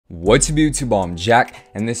What's up YouTube, I'm Jack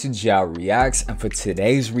and this is Jao Reacts, and for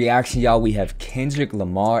today's reaction y'all we have Kendrick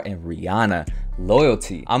Lamar and Rihanna,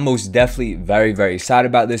 Loyalty. I'm most definitely very excited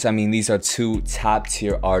about this. I mean, these are two top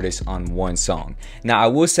tier artists on one song. Now I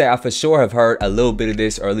will say I for sure have heard a little bit of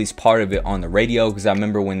this, or at least part of it, on the radio, because I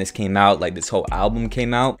remember when this came out, like this whole album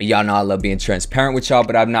came out. Y'all know I love being transparent with y'all,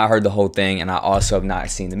 but I've not heard the whole thing and I also have not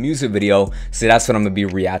seen the music video, so that's what I'm gonna be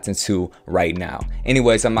reacting to right now.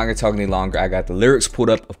 Anyways, I'm not gonna talk any longer. I got the lyrics pulled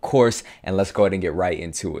up, of course, and let's go ahead and get right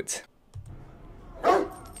into it.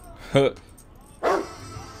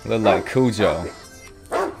 Look like Cujo.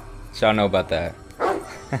 Y'all know about that.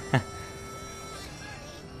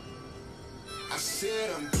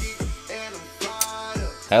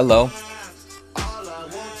 Hello.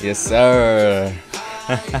 Yes, sir.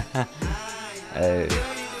 Hey.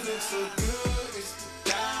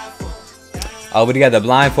 Oh, but he got the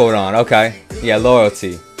blindfold on. Okay. Yeah,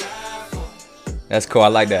 Loyalty. That's cool. I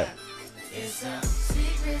like that.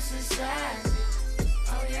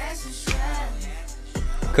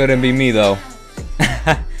 Couldn't be me though.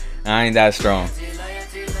 I ain't that strong.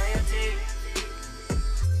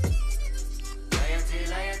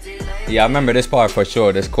 Yeah, I remember this part for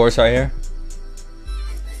sure. This chorus right here.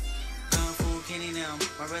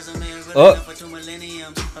 Oh,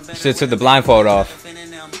 shit took the blindfold off.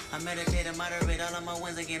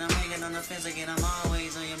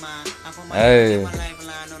 Hey.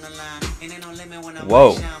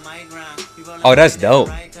 Whoa. Oh, that's dope.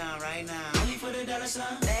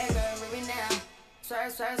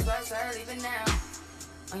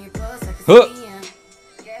 Huh.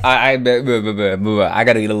 I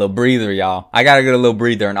gotta get a little breather, y'all. I gotta get a little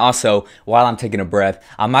breather. And also, while I'm taking a breath,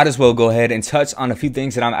 I might as well go ahead and touch on a few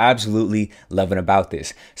things that I'm absolutely loving about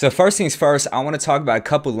this. So first things first, I want to talk about a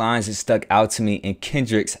couple lines that stuck out to me in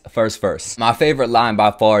Kendrick's first verse. My favorite line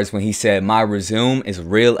by far is when he said, "My resume is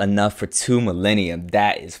real enough for 2 millennium."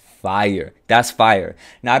 That is fire. That's fire.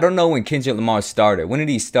 Now, I don't know when Kendrick Lamar started. When did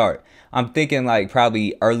he start? I'm thinking like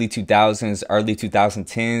probably early 2000s, early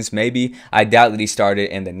 2010s, maybe. I doubt that he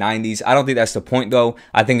started in the 90s. I don't think that's the point though.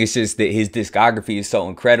 I think it's just that his discography is so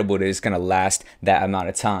incredible that it's gonna last that amount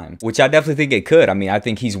of time, which I definitely think it could. I mean, I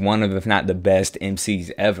think he's one of, if not the best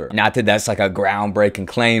MCs ever. Not that that's like a groundbreaking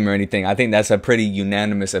claim or anything. I think that's a pretty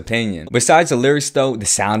unanimous opinion. Besides the lyrics though, the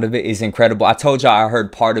sound of it is incredible. I told y'all I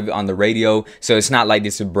heard part of it on the radio, so it's not like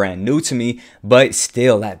this is brand new to me, but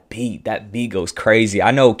still that beat goes crazy.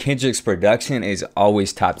 I know Kendrick's production is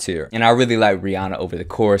always top tier, and I really like Rihanna over the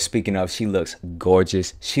chorus. Speaking of, she looks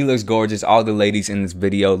gorgeous. She looks gorgeous. All the ladies in this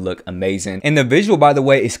video look amazing, and the visual, by the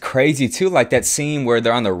way, is crazy too. Like that scene where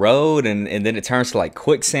they're on the road and then it turns to like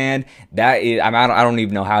quicksand. That is, I don't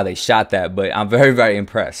even know how they shot that, but I'm very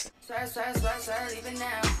impressed.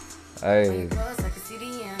 Hey.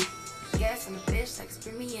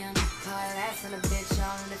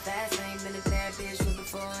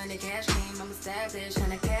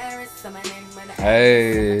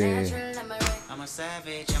 Hey,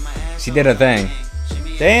 she did a thing.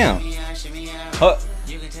 Damn. Huh.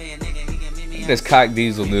 What does Cock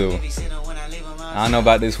Diesel do? I don't know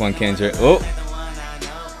about this one, Kendrick. Oh,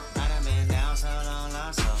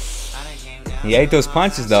 he ate those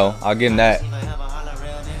punches though. I'll give him that.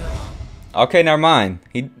 Okay, never mind.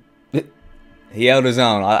 He held his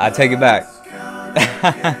own. I take it back.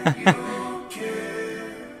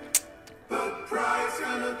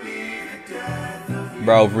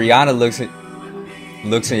 Bro, if Rihanna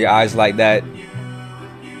looks in your eyes like that,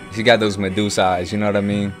 she got those Medusa eyes, you know what I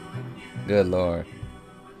mean? Good Lord.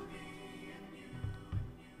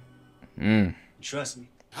 Trust me.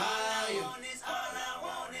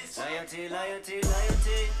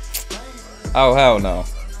 Oh, hell no.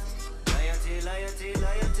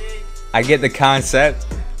 I get the concept,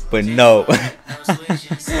 but no.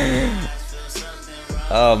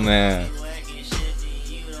 Oh, man.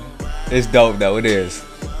 It's dope though, it is.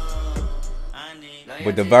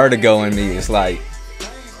 But the vertigo in me is like,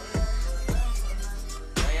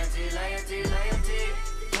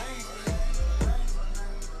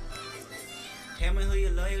 tell me who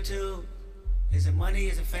you're loyal to. Is it money,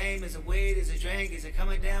 is it fame, is it weed, is it drink, is it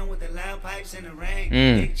coming down with the loud pipes in the rain?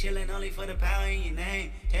 Big chillin' only for the power in your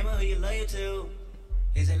name. Tell me who you're loyal to.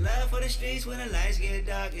 Is it love for the streets when the lights get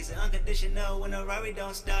dark? Is it unconditional when the Rari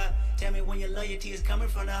don't stop? Tell me when your loyalty is coming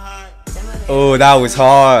from the heart. Oh, that was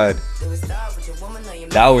hard.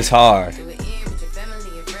 That was hard.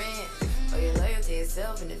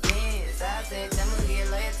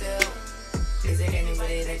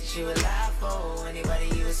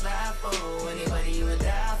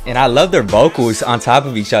 And I love their vocals on top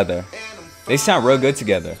of each other. They sound real good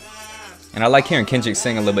together. And I like hearing Kendrick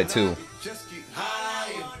sing a little bit too.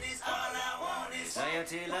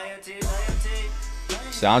 Loyalty, loyalty, loyalty.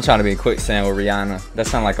 So I'm trying to be quicksand with Rihanna. That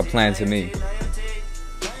sounds like a plan to me.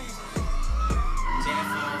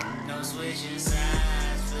 No switching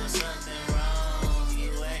sides, feel something wrong.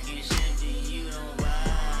 You acting shifty, you don't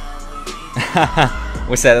vibe with me.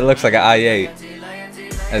 What's that? It looks like an I8.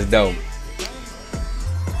 That's dope.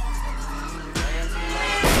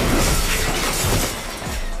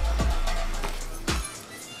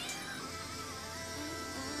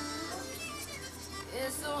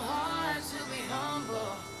 It's so hard to be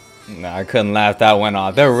humble. Nah, I couldn't laugh that one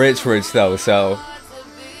off. They're rich though, so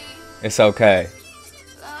it's okay.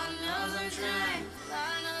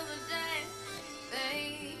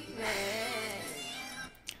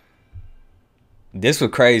 This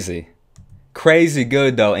was crazy. Crazy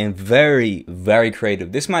good though, and very, very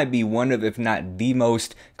creative. This might be one of, if not the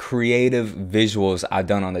most creative visuals I've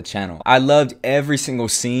done on the channel. I loved every single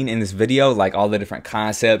scene in this video, like all the different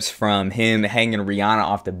concepts, from him hanging Rihanna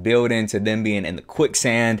off the building to them being in the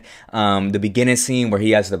quicksand, the beginning scene where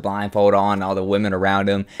he has the blindfold on and all the women around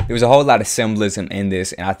him. There was a whole lot of symbolism in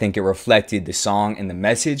this, and I think it reflected the song and the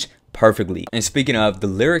message perfectly. And speaking of, the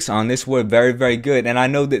lyrics on this were very, very good. And I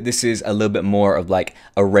know that this is a little bit more of like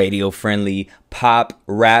a radio friendly pop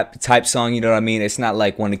rap type song, you know what I mean? It's not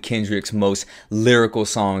like one of Kendrick's most lyrical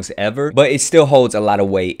songs ever, but it still holds a lot of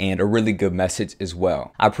weight and a really good message as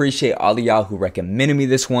well. I appreciate all of y'all who recommended me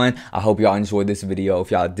this one. I hope y'all enjoyed this video.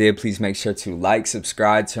 If y'all did, please make sure to like,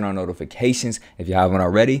 subscribe, turn on notifications if you haven't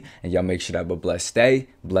already, and y'all make sure to have a blessed day,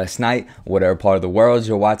 blessed night, whatever part of the world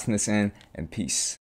you're watching this in, and peace.